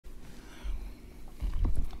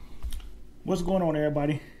What's going on,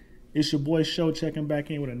 everybody? It's your boy Show checking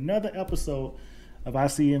back in with another episode of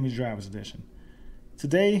ICNV Driver's Edition.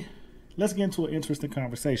 Today, let's get into an interesting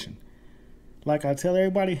conversation. Like I tell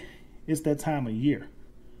everybody, it's that time of year.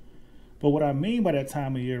 But what I mean by that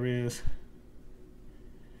time of year is,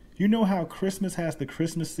 you know how Christmas has the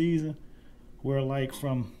Christmas season, where like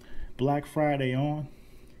from Black Friday on,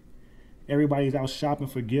 everybody's out shopping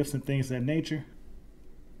for gifts and things of that nature?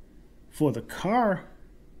 For the car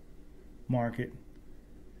market,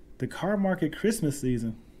 the car market Christmas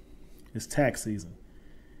season is tax season.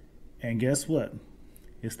 And guess what?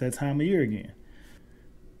 It's that time of year again.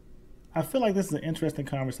 I feel like this is an interesting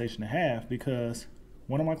conversation to have because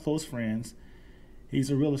one of my close friends, he's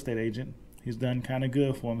a real estate agent. He's done kind of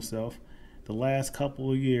good for himself. The last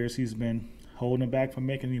couple of years, he's been holding back from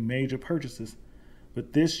making any major purchases.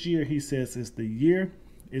 But this year, he says, is the year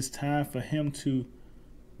it's time for him to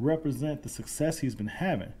represent the success he's been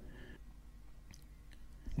having.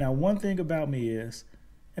 Now, one thing about me is,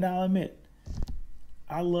 and I'll admit,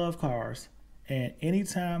 I love cars, and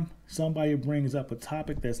anytime somebody brings up a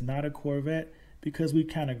topic that's not a Corvette, because we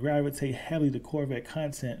kind of gravitate heavily to Corvette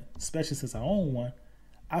content, especially since I own one,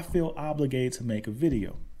 I feel obligated to make a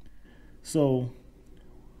video. So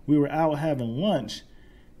we were out having lunch,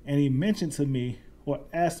 and he mentioned to me, or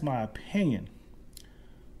asked my opinion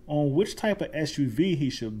on which type of SUV he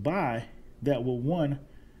should buy that will, one,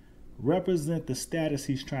 represent the status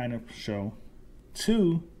he's trying to show,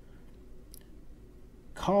 two,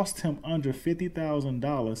 cost him under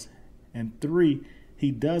 $50,000, and three, he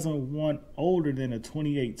doesn't want older than a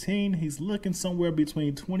 2018. He's looking somewhere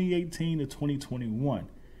between 2018 to 2021.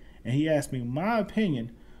 And he asked me my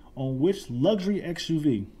opinion on which luxury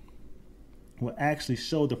SUV will actually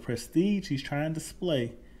show the prestige he's trying to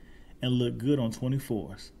display and look good on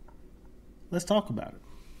 24s. Let's talk about it.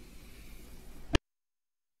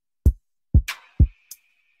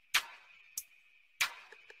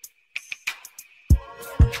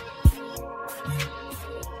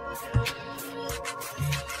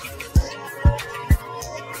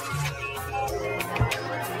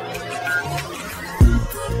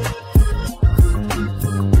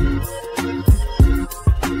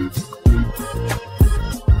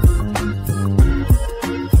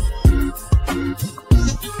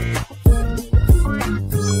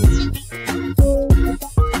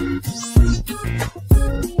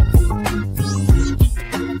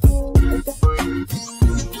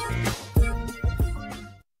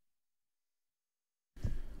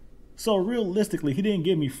 So realistically, he didn't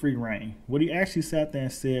give me free reign. What he actually sat there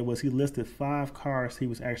and said was he listed 5 cars he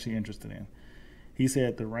was actually interested in. He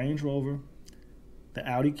said the Range Rover, the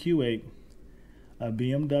Audi Q8, a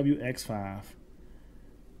BMW X5,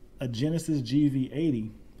 a Genesis GV80,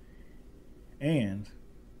 and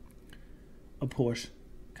a Porsche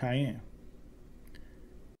Cayenne.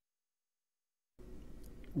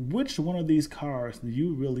 Which one of these cars do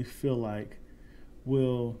you really feel like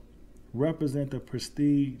will represent the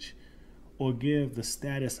prestige or give the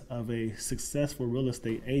status of a successful real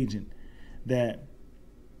estate agent that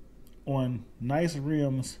on nice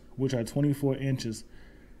rims, which are 24 inches,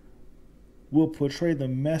 will portray the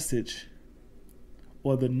message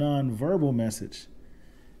or the nonverbal message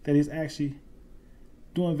that he's actually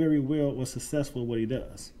doing very well or successful at what he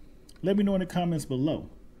does? Let me know in the comments below.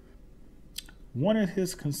 One of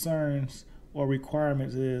his concerns or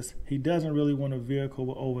requirements is he doesn't really want a vehicle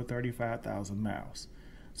with over 35,000 miles.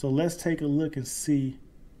 So let's take a look and see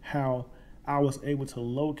how I was able to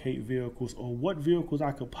locate vehicles, or what vehicles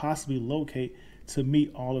I could possibly locate to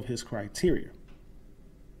meet all of his criteria.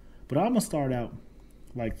 But I'm gonna start out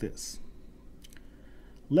like this.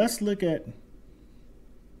 Let's look at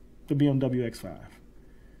the BMW X5.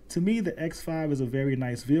 To me, the X5 is a very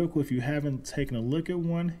nice vehicle. If you haven't taken a look at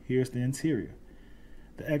one, here's the interior.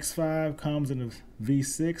 The X5 comes in a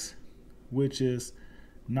V6, which is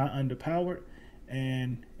not underpowered.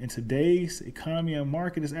 And in today's economy and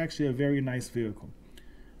market, it's actually a very nice vehicle.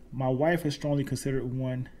 My wife has strongly considered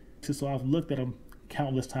one, so I've looked at them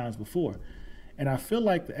countless times before. And I feel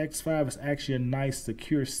like the X5 is actually a nice,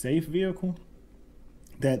 secure, safe vehicle.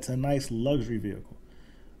 That's a nice luxury vehicle.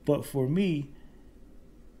 But for me,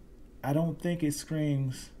 I don't think it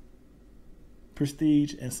screams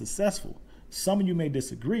prestige and successful. Some of you may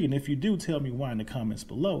disagree, and if you do, tell me why in the comments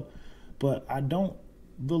below. But I don't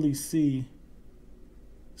really see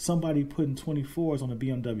somebody putting 24s on a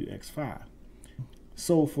BMW X5.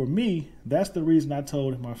 So for me, that's the reason I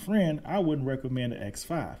told my friend I wouldn't recommend the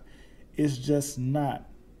X5. It's just not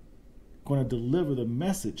going to deliver the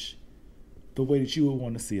message the way that you would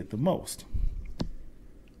want to see it the most.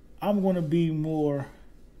 I'm going to be more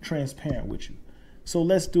transparent with you. So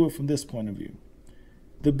let's do it from this point of view.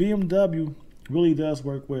 The BMW really does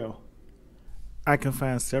work well. I can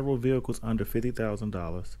find several vehicles under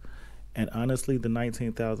 $50,000, and honestly, the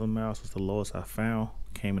 19,000 miles was the lowest I found,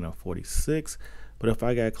 came in at 46, but if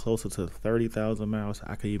I got closer to 30,000 miles,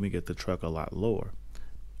 I could even get the truck a lot lower.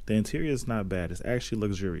 The interior is not bad. It's actually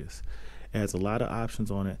luxurious. It has a lot of options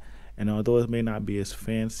on it, and although it may not be as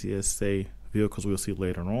fancy as, say, vehicles we'll see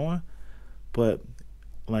later on, but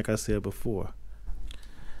like I said before,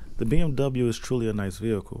 the BMW is truly a nice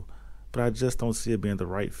vehicle, but I just don't see it being the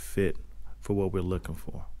right fit for what we're looking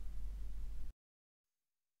for.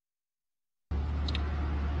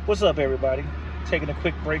 What's up, everybody? Taking a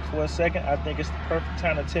quick break for a second. I think it's the perfect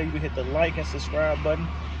time to tell you to hit the like and subscribe button.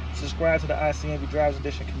 Subscribe to the ICNV Drivers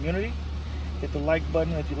Edition community. Hit the like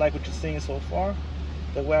button if you like what you're seeing so far.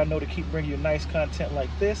 That way I know to keep bringing you nice content like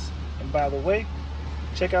this. And by the way,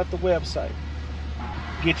 check out the website.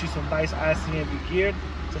 Get you some nice ICNV gear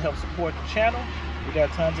to help support the channel. We got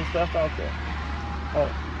tons of stuff out there. Oh,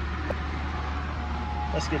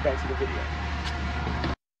 let's get back to the video.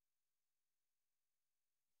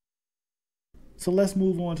 So let's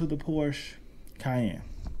move on to the Porsche Cayenne.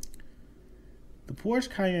 The Porsche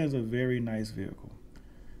Cayenne is a very nice vehicle.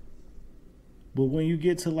 But when you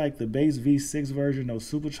get to like the base V6 version, those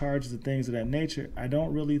superchargers and things of that nature, I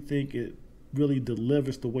don't really think it really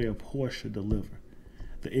delivers the way a Porsche should deliver.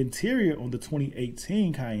 The interior on the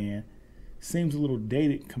 2018 Cayenne seems a little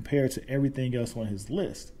dated compared to everything else on his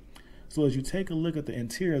list. So as you take a look at the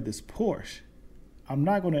interior of this Porsche, I'm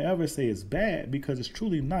not going to ever say it's bad because it's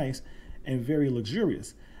truly nice and very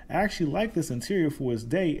luxurious. I actually like this interior for its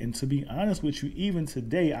day, and to be honest with you, even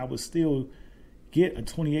today I would still get a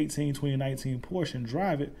 2018, 2019 Porsche and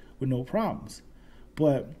drive it with no problems.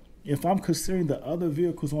 But if I'm considering the other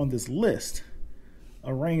vehicles on this list,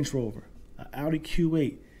 a Range Rover, an Audi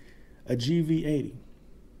Q8, a GV80,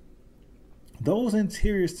 those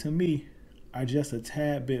interiors to me are just a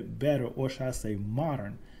tad bit better, or should I say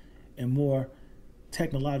modern, and more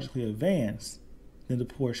technologically advanced than the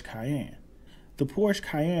Porsche Cayenne. The Porsche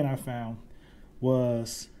Cayenne I found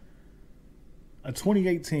was a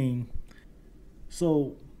 2018,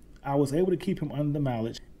 so I was able to keep him under the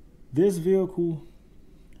mileage. This vehicle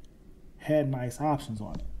had nice options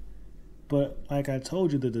on it, but like I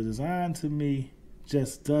told you, the design to me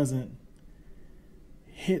just doesn't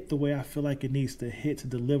hit the way I feel like it needs to hit to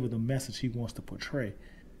deliver the message he wants to portray.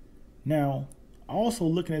 Now, also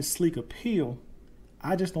looking at sleek appeal,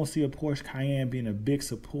 I just don't see a Porsche Cayenne being a big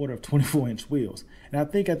supporter of 24-inch wheels. And I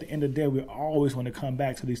think at the end of the day, we always want to come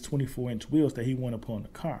back to these 24-inch wheels that he want to put on the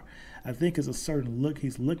car. I think it's a certain look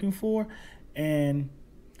he's looking for, and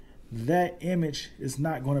that image is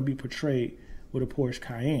not going to be portrayed with a Porsche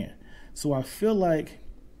Cayenne. So I feel like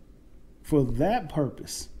for that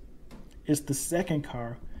purpose, it's the second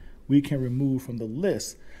car we can remove from the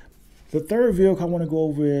list. The third vehicle I want to go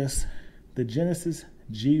over is the Genesis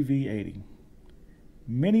GV80.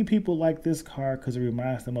 Many people like this car because it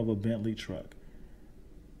reminds them of a Bentley truck.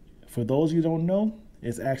 For those you don't know,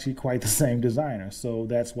 it's actually quite the same designer, so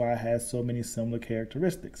that's why it has so many similar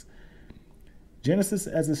characteristics. Genesis,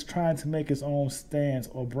 as it's trying to make its own stance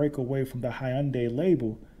or break away from the Hyundai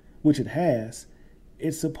label, which it has,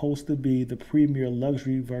 it's supposed to be the premier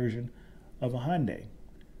luxury version of a Hyundai.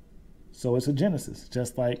 So it's a Genesis,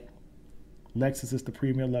 just like Lexus is the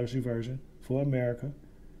premier luxury version for America,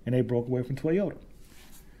 and they broke away from Toyota.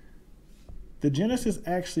 The Genesis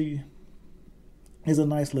actually is a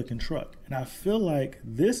nice looking truck, and I feel like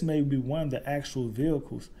this may be one of the actual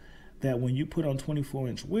vehicles that when you put on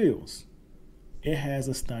 24-inch wheels, it has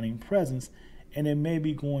a stunning presence, and it may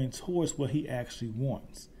be going towards what he actually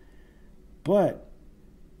wants. But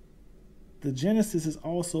the Genesis is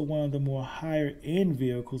also one of the more higher end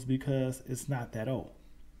vehicles because it's not that old.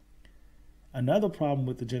 Another problem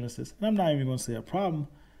with the Genesis, and I'm not even going to say a problem,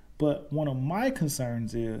 but one of my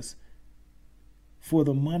concerns is for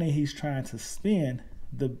the money he's trying to spend,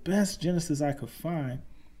 the best Genesis I could find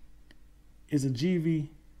is a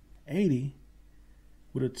GV80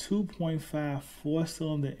 with a 2.5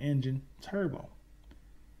 four-cylinder engine turbo.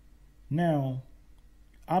 Now,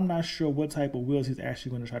 I'm not sure what type of wheels he's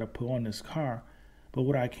actually going to try to put on this car, but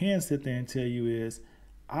what I can sit there and tell you is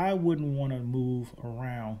I wouldn't want to move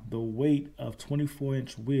around the weight of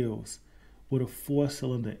 24-inch wheels with a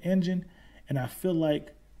four-cylinder engine, and I feel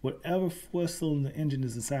like whatever four-cylinder engine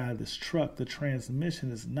is inside of this truck, the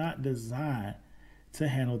transmission is not designed to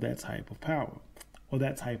handle that type of power or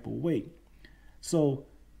that type of weight. So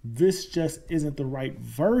this just isn't the right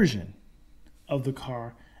version of the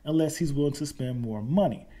car unless he's willing to spend more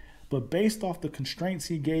money. But based off the constraints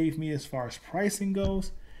he gave me as far as pricing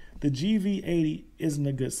goes, the GV80 isn't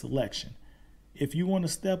a good selection. If you want to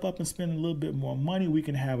step up and spend a little bit more money, we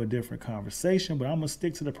can have a different conversation, but I'm going to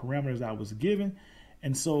stick to the parameters I was given.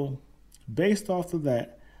 And so based off of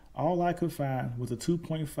that, all I could find was a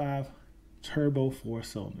 2.5 turbo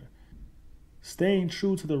 4-cylinder. Staying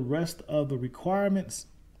true to the rest of the requirements,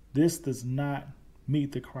 this does not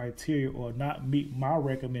meet the criteria or not meet my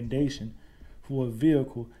recommendation for a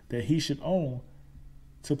vehicle that he should own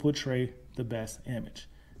to portray the best image.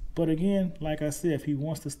 But again, like I said, if he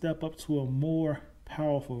wants to step up to a more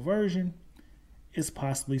powerful version, it's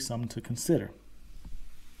possibly something to consider.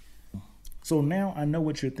 So now I know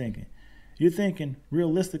what you're thinking. You're thinking,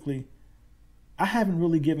 realistically, I haven't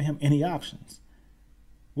really given him any options.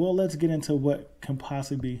 Well, let's get into what can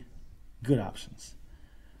possibly be good options.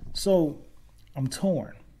 So I'm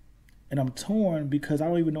torn. And I'm torn because I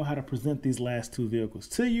don't even know how to present these last two vehicles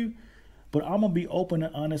to you. But I'm going to be open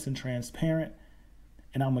and honest and transparent.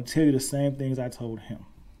 And I'm going to tell you the same things I told him.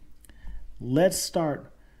 Let's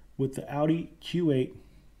start with the Audi Q8.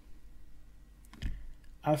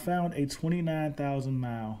 I found a 29,000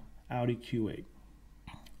 mile Audi Q8.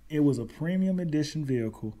 It was a premium edition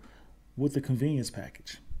vehicle with a convenience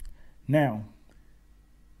package. Now,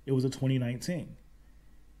 it was a 2019.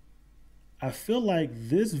 I feel like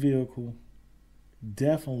this vehicle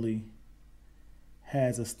definitely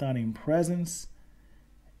has a stunning presence,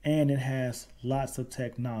 and it has lots of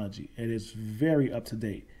technology. It is very up to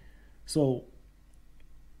date. So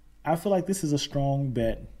I feel like this is a strong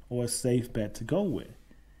bet or a safe bet to go with.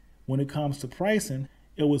 When it comes to pricing,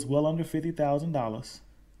 it was well under $50,000,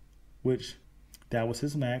 which that was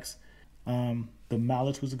his max. The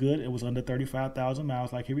mileage was good. It was under 35,000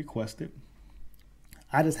 miles like he requested.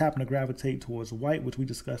 I just happen to gravitate towards white, which we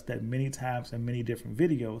discussed that many times in many different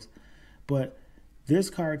videos. But this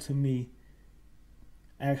car to me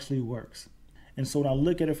actually works. And so when I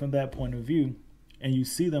look at it from that point of view, and you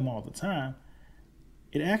see them all the time,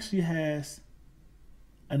 it actually has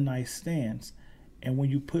a nice stance. And when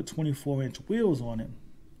you put 24-inch wheels on it,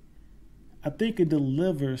 I think it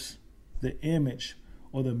delivers the image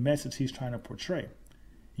or the message he's trying to portray.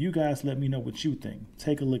 You guys let me know what you think.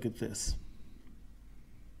 Take a look at this.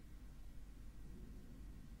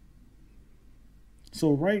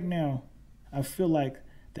 So right now, I feel like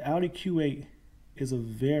the Audi Q8 is a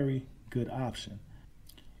very good option.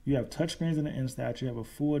 You have touchscreens in the inside, you have a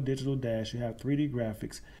full digital dash, you have 3D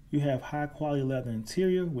graphics, you have high quality leather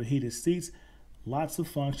interior with heated seats, lots of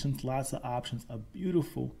functions, lots of options, a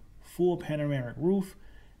beautiful full panoramic roof,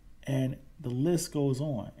 and the list goes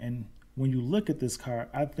on. And when you look at this car,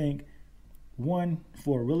 I think, one,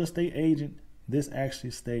 for a real estate agent, this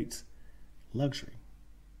actually states luxury.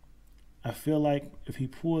 I feel like if he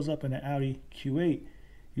pulls up in an Audi Q8,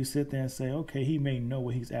 you sit there and say, okay, he may know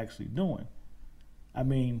what he's actually doing. I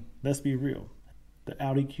mean, let's be real. The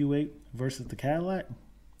Audi Q8 versus the Cadillac,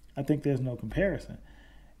 I think there's no comparison.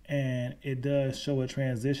 And it does show a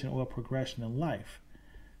transition or a progression in life.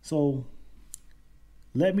 So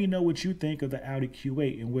let me know what you think of the Audi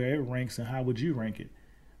Q8 and where it ranks and how would you rank it.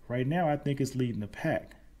 Right now, I think it's leading the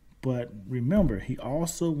pack. But remember, he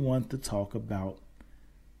also wanted to talk about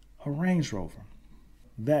a Range Rover.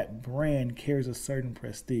 That brand carries a certain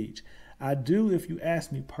prestige. I do, if you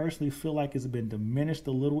ask me personally, feel like it's been diminished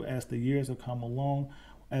a little as the years have come along,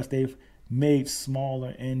 as they've made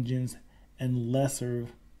smaller engines and lesser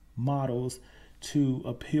models to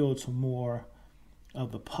appeal to more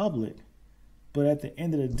of the public. But at the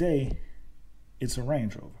end of the day, it's a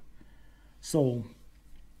Range Rover. So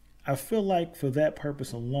I feel like for that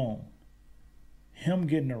purpose alone, him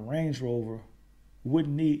getting a Range Rover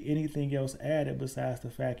wouldn't need anything else added besides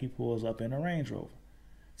the fact he pulls up in a Range Rover.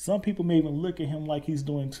 Some people may even look at him like he's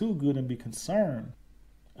doing too good and be concerned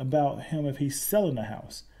about him if he's selling a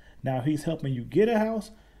house. Now, if he's helping you get a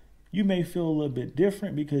house, you may feel a little bit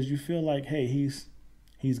different because you feel like, hey,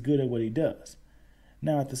 he's good at what he does.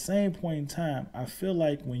 Now, at the same point in time, I feel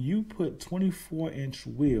like when you put 24-inch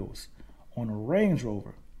wheels on a Range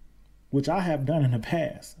Rover, which I have done in the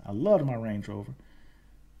past, I loved my Range Rover,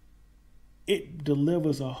 it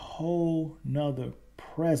delivers a whole nother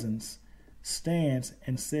presence, stance,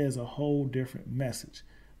 and says a whole different message.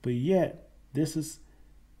 But yet, this is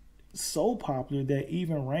so popular that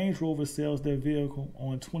even Range Rover sells their vehicle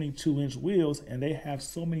on 22-inch wheels, and they have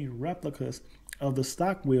so many replicas of the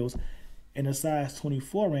stock wheels in a size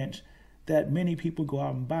 24-inch that many people go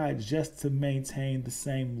out and buy just to maintain the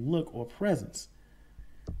same look or presence.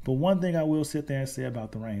 But one thing I will sit there and say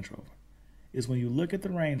about the Range Rover is when you look at the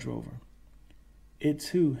Range Rover, it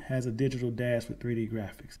too has a digital dash with 3D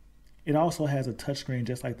graphics. It also has a touchscreen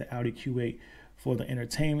just like the Audi Q8 for the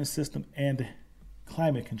entertainment system and the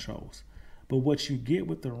climate controls. But what you get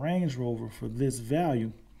with the Range Rover for this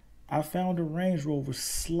value, I found a Range Rover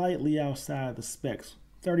slightly outside the specs,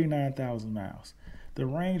 39,000 miles. The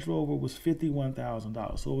Range Rover was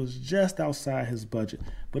 $51,000, so it was just outside his budget,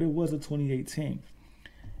 but it was a 2018.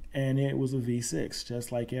 And it was a V6,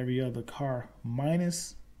 just like every other car,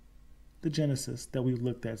 minus the Genesis that we've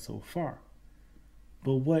looked at so far.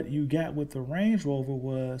 But what you got with the Range Rover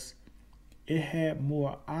was it had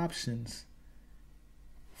more options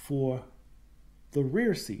for the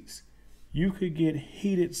rear seats. You could get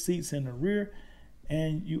heated seats in the rear,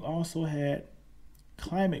 and you also had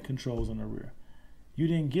climate controls in the rear. You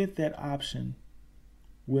didn't get that option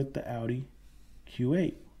with the Audi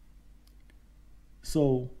Q8.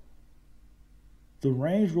 So the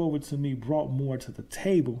Range Rover to me brought more to the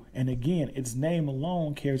table, and again, its name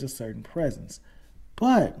alone carries a certain presence.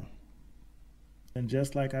 But, and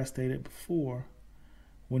just like I stated before,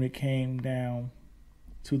 when it came down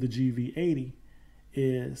to the GV80,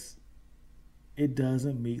 is it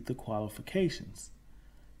doesn't meet the qualifications.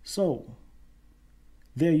 So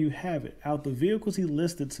there you have it. Out the vehicles he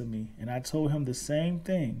listed to me, and I told him the same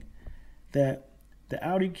thing, that the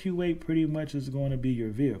Audi Q8 pretty much is going to be your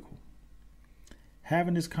vehicle.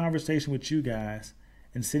 Having this conversation with you guys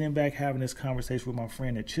and sitting back having this conversation with my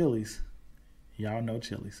friend at Chili's, y'all know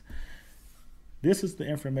Chili's, this is the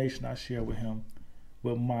information I share with him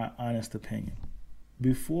with my honest opinion.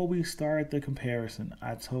 Before we started the comparison,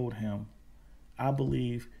 I told him I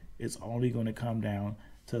believe it's only going to come down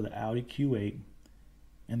to the Audi Q8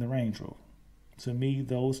 and the Range Rover. To me,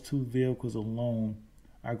 those two vehicles alone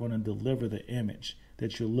are going to deliver the image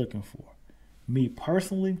that you're looking for. Me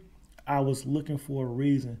personally, I was looking for a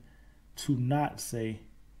reason to not say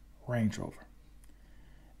Range Rover.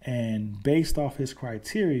 And based off his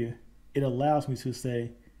criteria, it allows me to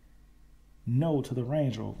say no to the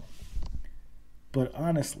Range Rover. But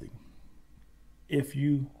honestly, if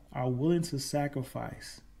you are willing to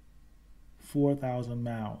sacrifice 4,000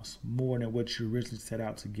 miles more than what you originally set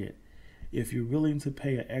out to get, if you're willing to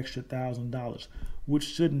pay an extra $1,000, which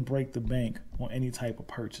shouldn't break the bank on any type of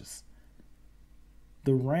purchase,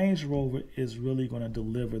 the Range Rover is really going to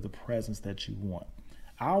deliver the presence that you want.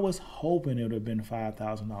 I was hoping it would have been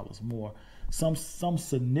 $5,000 more, some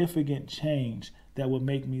significant change that would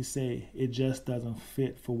make me say it just doesn't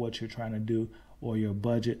fit for what you're trying to do or your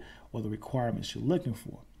budget or the requirements you're looking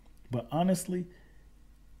for. But honestly,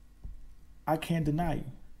 I can't deny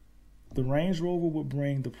you, the Range Rover will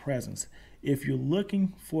bring the presence. If you're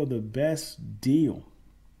looking for the best deal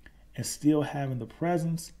and still having the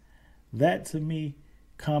presence, that to me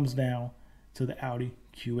comes down to the Audi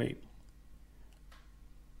Q8.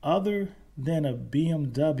 Other than a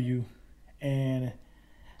BMW and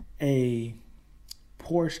a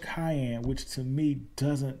Porsche Cayenne, which to me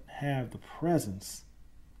doesn't have the presence,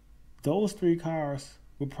 those three cars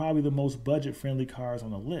were probably the most budget-friendly cars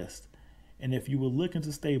on the list. And if you were looking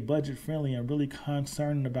to stay budget-friendly and really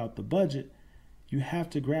concerned about the budget, you have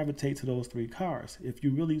to gravitate to those three cars. If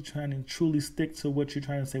you're really trying to truly stick to what you're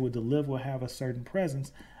trying to say would deliver or have a certain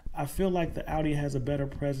presence, I feel like the Audi has a better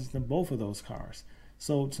presence than both of those cars.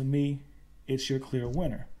 So to me, it's your clear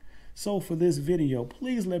winner. So for this video,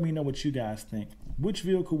 please let me know what you guys think. Which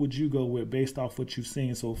vehicle would you go with based off what you've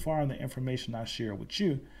seen so far and the information I share with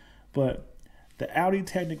you? But the Audi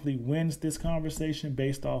technically wins this conversation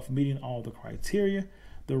based off meeting all the criteria.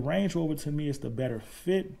 The Range Rover to me is the better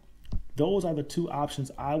fit. Those are the two options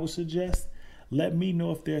I would suggest. Let me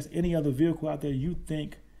know if there's any other vehicle out there you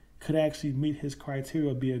think could actually meet his criteria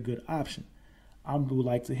or be a good option. I would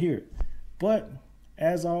like to hear it. But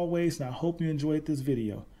as always, and I hope you enjoyed this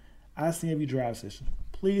video, ICNV Drive Session.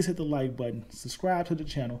 Please hit the like button, subscribe to the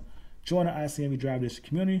channel, join the ICNV Drive Session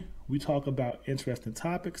community. We talk about interesting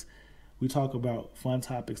topics. We talk about fun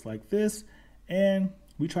topics like this, and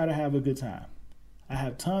we try to have a good time. I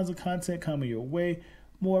have tons of content coming your way,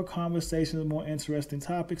 more conversations, more interesting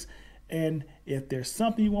topics. And if there's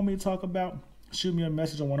something you want me to talk about, shoot me a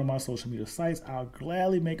message on one of my social media sites. I'll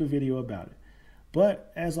gladly make a video about it.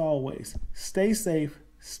 But as always, stay safe,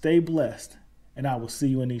 stay blessed, and I will see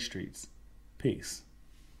you in these streets. Peace.